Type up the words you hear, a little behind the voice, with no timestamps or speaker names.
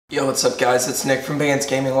Yo, what's up guys? It's Nick from Bands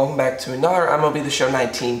Gaming. Welcome back to another MLB The Show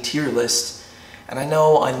 19 tier list. And I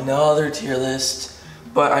know another tier list,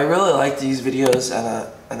 but I really like these videos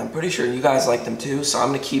and I'm pretty sure you guys like them too, so I'm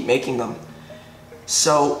going to keep making them.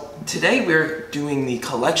 So today we're doing the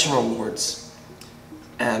collection rewards.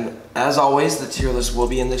 And as always, the tier list will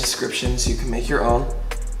be in the description so you can make your own.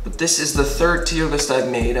 But this is the third tier list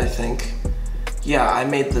I've made, I think. Yeah, I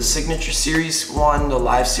made the Signature Series one, the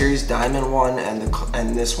Live Series Diamond one,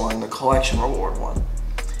 and this one, the Collection Reward one.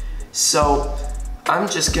 So, I'm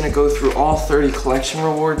just going to go through all 30 Collection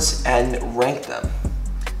Rewards and rank them.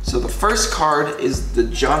 So the first card is the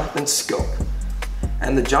Jonathan Scope.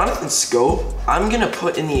 And the Jonathan Scope, I'm going to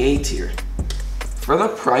put in the A tier. For the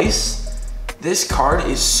price, this card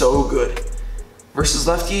is so good. Versus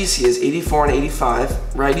lefties, he has 84 and 85.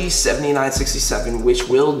 Righties, 79, 67, which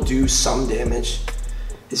will do some damage.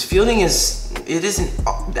 His fielding isn't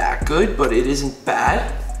that good, but it isn't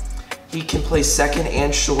bad. He can play second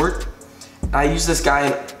and short. I use this guy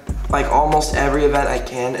in like almost every event I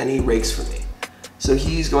can, and he rakes for me. So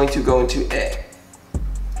he's going to go into A.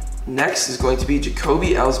 Next is going to be Jacoby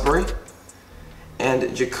Ellsbury.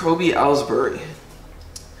 And Jacoby Ellsbury,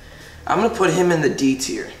 I'm going to put him in the D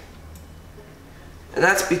tier. And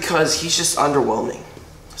that's because he's just underwhelming.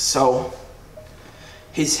 So,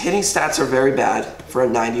 his hitting stats are very bad for a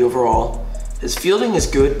 90 overall. His fielding is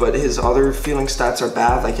good, but his other fielding stats are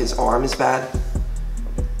bad, like his arm is bad.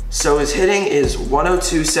 So his hitting is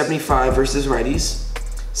 102.75 versus righties,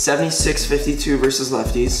 76.52 versus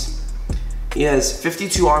lefties. He has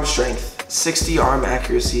 52 arm strength, 60 arm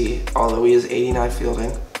accuracy, although he has 89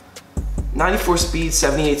 fielding. 94 speed,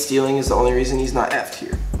 78 stealing is the only reason he's not F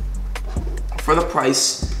tier. For the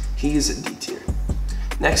price, he's D tier.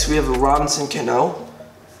 Next, we have Robinson Cano,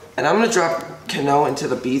 and I'm going to drop Cano into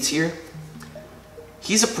the B tier.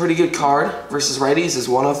 He's a pretty good card. Versus righties is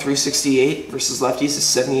 103.68, versus lefties is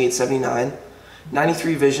 78.79.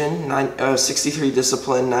 93 vision, 63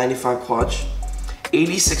 discipline, 95 clutch.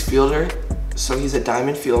 86 fielder, so he's a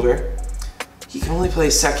diamond fielder. He can only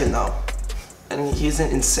play second though, and he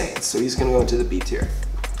isn't insane, so he's going to go into the B tier.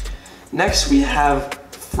 Next, we have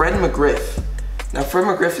Fred McGriff. Now Fred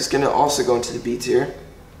McGriff is going to also go into the B tier.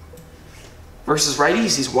 Versus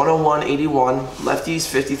righties, he's 101.81, lefties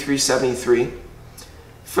 53.73.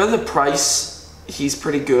 For the price, he's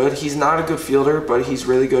pretty good. He's not a good fielder, but he's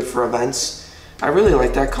really good for events. I really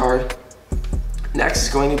like that card. Next is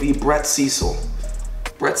going to be Brett Cecil.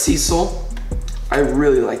 Brett Cecil, I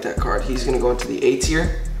really like that card. He's going to go into the A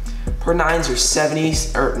tier. Per 9s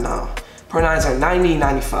are Per 9s are 90,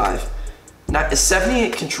 95.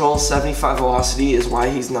 78 control, 75 velocity is why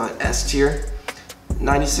he's not S tier.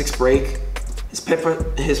 96 break. His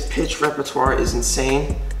pitch repertoire is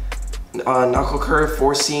insane. Knuckle curve,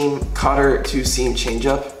 4-seam, cutter, 2-seam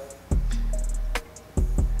changeup.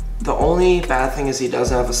 The only bad thing is he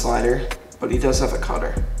doesn't have a slider, but he does have a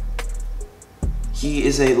cutter. He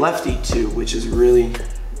is a lefty too, which is really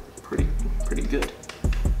pretty good.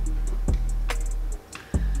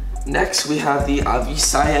 Next, we have the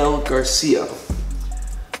Avisail Garcia.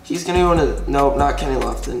 He's going to go into, no, not Kenny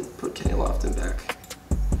Lofton. Put Kenny Lofton back.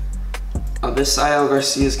 Avisail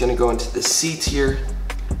Garcia is going to go into the C tier,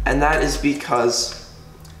 and that is because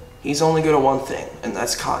he's only good at one thing, and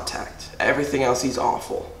that's contact. Everything else, he's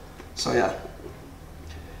awful. So yeah.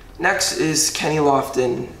 Next is Kenny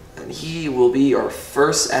Lofton, and he will be our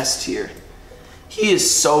first S tier. He is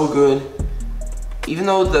so good. Even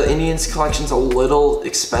though the Indians collection's a little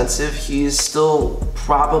expensive, he's still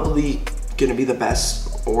probably gonna be the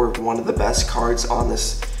best or one of the best cards on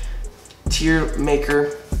this tier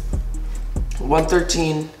maker.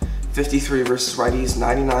 113.53 versus righties,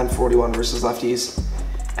 99.41 versus lefties.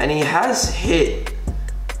 And he has hit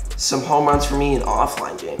some home runs for me in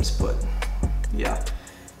offline games, but yeah.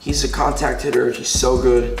 He's a contact hitter, he's so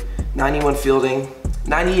good. 91 fielding,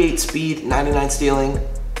 98 speed, 99 stealing.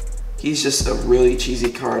 He's just a really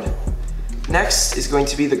cheesy card. Next is going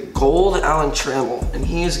to be the Gold Alan Trammell, and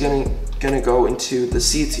he is gonna go into the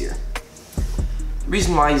C tier. The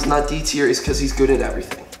reason why he's not D tier is because he's good at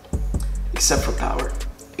everything, except for power.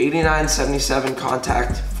 89, 77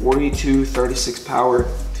 contact, 42, 36 power,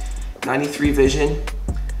 93 vision,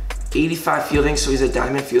 85 fielding, so he's a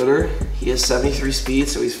diamond fielder. He has 73 speed,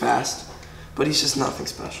 so he's fast, but he's just nothing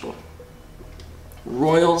special.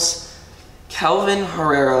 Royals, Kelvin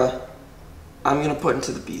Herrera, I'm going to put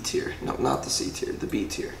into the B tier. No, not the C tier, the B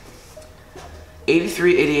tier.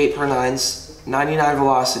 83, 88 per 9s, 99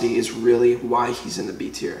 velocity is really why he's in the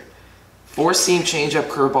B tier. 4-seam changeup,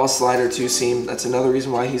 curveball, slider, 2-seam. That's another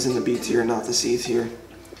reason why he's in the B tier, not the C tier.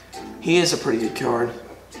 He is a pretty good card.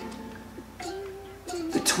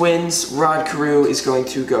 Twins, Rod Carew is going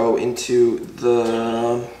to go into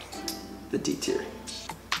the D tier.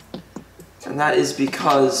 And that is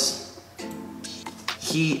because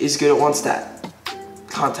he is good at one stat,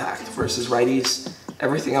 contact versus righties.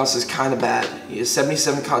 Everything else is kind of bad. He has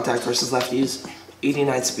 77 contact versus lefties,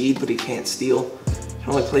 89 speed, but he can't steal. He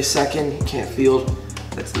can only play second, he can't field.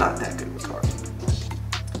 That's not that good of a card.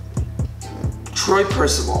 Troy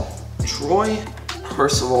Percival.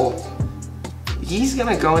 He's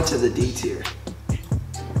gonna go into the D tier.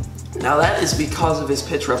 Now that is because of his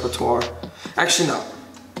pitch repertoire. Actually, no.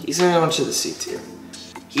 He's gonna go into the C tier.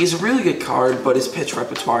 He's a really good card, but his pitch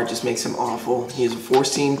repertoire just makes him awful. He has a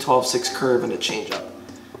 4-seam, 12-6 curve, and a changeup.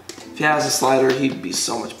 If he has a slider, he'd be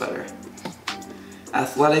so much better.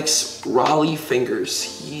 Athletics, Raleigh Fingers.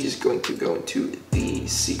 He is going to go into the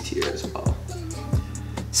C tier as well.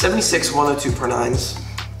 76, 102 per nines,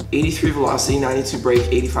 83 velocity, 92 break,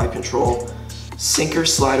 85 control, sinker,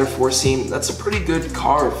 slider, 4-seam. That's a pretty good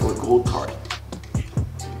card for a gold card.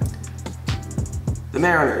 The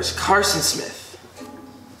Mariners, Carson Smith.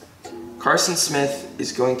 Carson Smith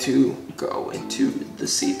is going to go into the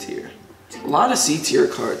C tier. A lot of C tier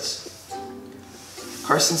cards.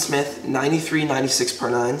 Carson Smith, 93, 96 per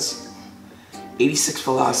nines, 86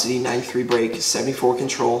 velocity, 93 break, 74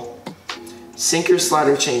 control, sinker,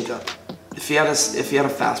 slider, changeup. If he had a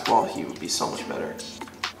fastball, he would be so much better.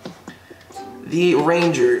 The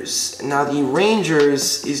Rangers. Now the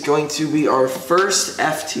Rangers is going to be our first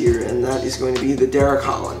F tier, and that is going to be the Derek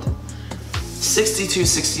Holland. 62,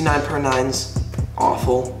 69 per nines,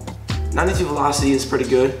 awful. 92 velocity is pretty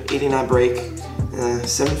good, 89 break,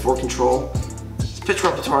 74 control. His pitch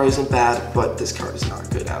repertoire isn't bad, but this card is not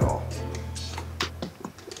good at all.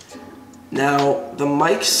 Now, the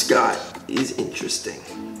Mike Scott is interesting.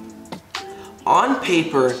 On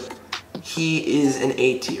paper, he is an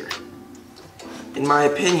A tier. In my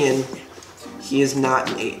opinion, he is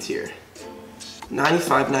not an A tier.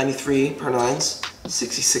 95, 93 per nines,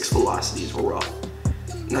 66 velocities were rough.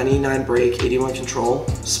 99 break, 81 control,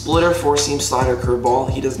 splitter, 4-seam, slider, curveball.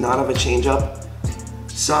 He does not have a changeup,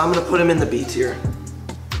 so I'm gonna put him in the B tier.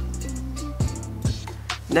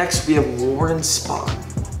 Next, we have Warren Spahn.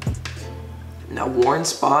 Now, Warren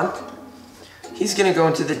Spahn, he's gonna go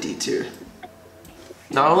into the D tier.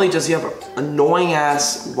 Not only does he have an annoying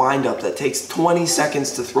ass windup that takes 20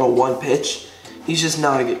 seconds to throw one pitch, he's just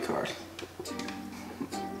not a good card.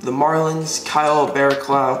 The Marlins, Kyle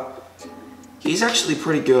Barraclough, he's actually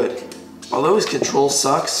pretty good. Although his control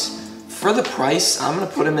sucks, for the price, I'm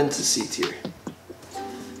gonna put him into C tier.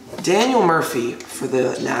 Daniel Murphy for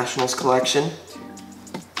the Nationals collection.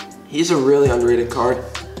 He's a really underrated card.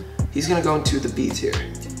 He's gonna go into the B tier.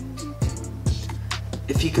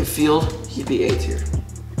 If he could field, he'd be A tier.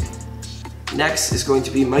 Next is going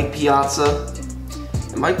to be Mike Piazza.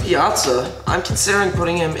 And Mike Piazza, I'm considering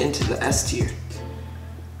putting him into the S tier.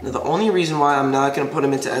 Now the only reason why I'm not going to put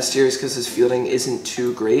him into S tier is because his fielding isn't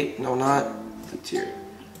too great. No, not B tier,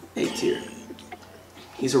 A tier.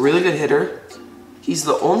 He's a really good hitter. He's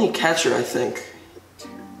the only catcher, I think,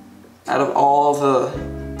 out of all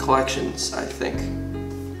the collections, I think.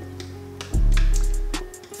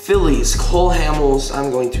 Phillies, Cole Hamels,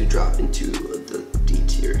 I'm going to drop into the D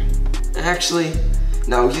tier. Actually,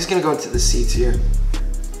 no, he's going to go into the C tier.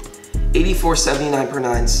 84, 79 per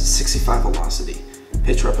nines, 65 velocity.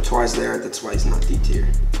 Pitch repertoire is there, that's why he's not D tier.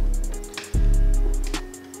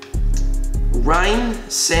 Ryan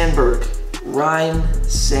Sandberg. Ryan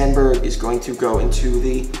Sandberg is going to go into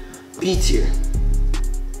the B tier.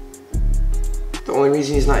 The only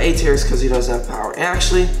reason he's not A tier is because he doesn't have power. And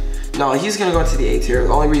actually, no, he's gonna go into the A tier.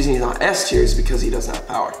 The only reason he's not S tier is because he doesn't have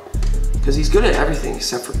power. Because he's good at everything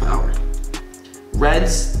except for power.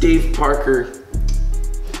 Reds, Dave Parker,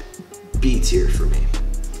 B tier for me.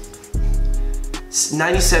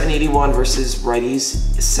 97-81 versus righties,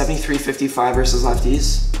 73-55 versus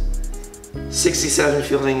lefties. 67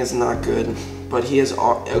 fielding is not good, but he has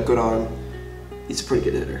a good arm. He's a pretty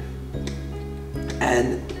good hitter.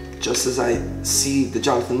 And just as I see the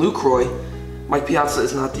Jonathan Lucroy, Mike Piazza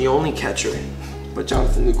is not the only catcher, but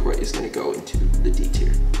Jonathan Lucroy is going to go into the D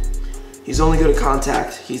tier. He's only good at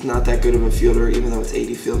contact. He's not that good of a fielder, even though it's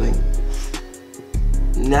 80 fielding.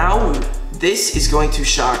 Now, this is going to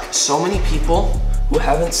shock so many people who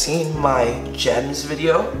haven't seen my gems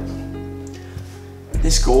video.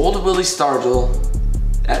 This gold Willie Stargell,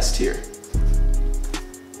 S tier.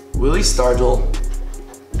 Willie Stargell,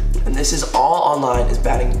 and this is all online, is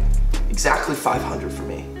batting exactly 500 for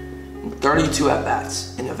me. 32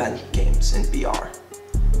 at-bats in event games in BR.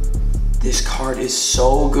 This card is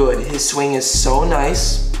so good. His swing is so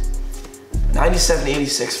nice.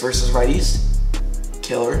 97-86 versus righties.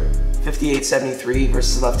 killer. 58-73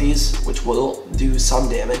 versus lefties, which will do some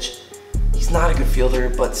damage. He's not a good fielder,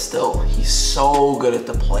 but still, he's so good at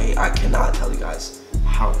the plate. I cannot tell you guys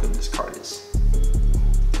how good this card is.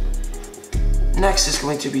 Next is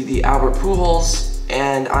going to be the Albert Pujols,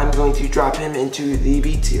 and I'm going to drop him into the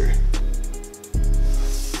B tier.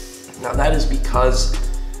 Now that is because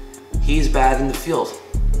he's bad in the field.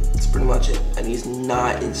 That's pretty much it, and he's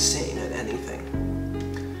not insane at anything.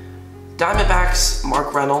 Diamondbacks,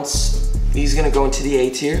 Mark Reynolds, he's gonna go into the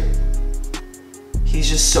A tier. He's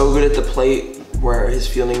just so good at the plate where his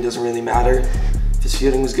fielding doesn't really matter. If his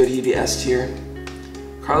fielding was good, he'd be S tier.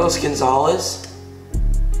 Carlos Gonzalez,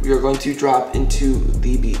 we are going to drop into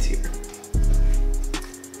the B tier.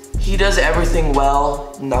 He does everything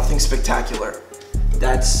well, nothing spectacular.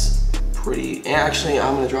 That's pretty, and actually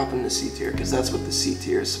I'm gonna drop him in the C tier because that's what the C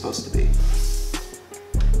tier is supposed to be.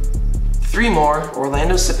 3 more,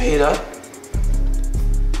 Orlando Cepeda.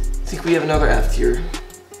 I think we have another F tier.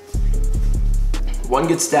 1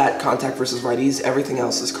 good stat, contact versus righties. Everything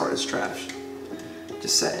else, this card is trash.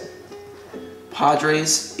 Just saying.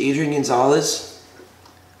 Padres, Adrian Gonzalez.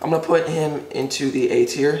 I'm gonna put him into the A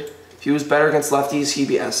tier. If he was better against lefties, he'd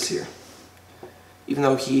be S tier. Even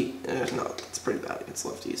though no, it's pretty bad against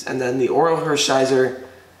lefties. And then the Orel Hershiser,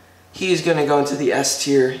 he's gonna go into the S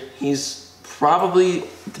tier. He's probably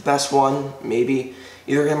the best one, maybe.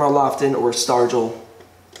 Either him or Lofton or Stargell.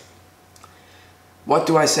 What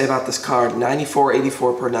do I say about this card?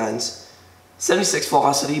 94-84 per 9s. 76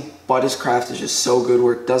 velocity, but his craft is just so good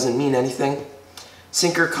where it doesn't mean anything.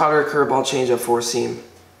 Sinker, cutter, curveball, changeup, 4-seam.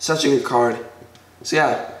 Such a good card. So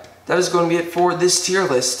yeah, that is going to be it for this tier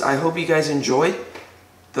list. I hope you guys enjoyed.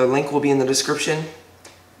 The link will be in the description.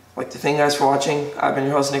 I'd like to thank you guys for watching. I've been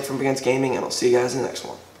your host, Nick from Dynasty Gaming, and I'll see you guys in the next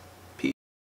one.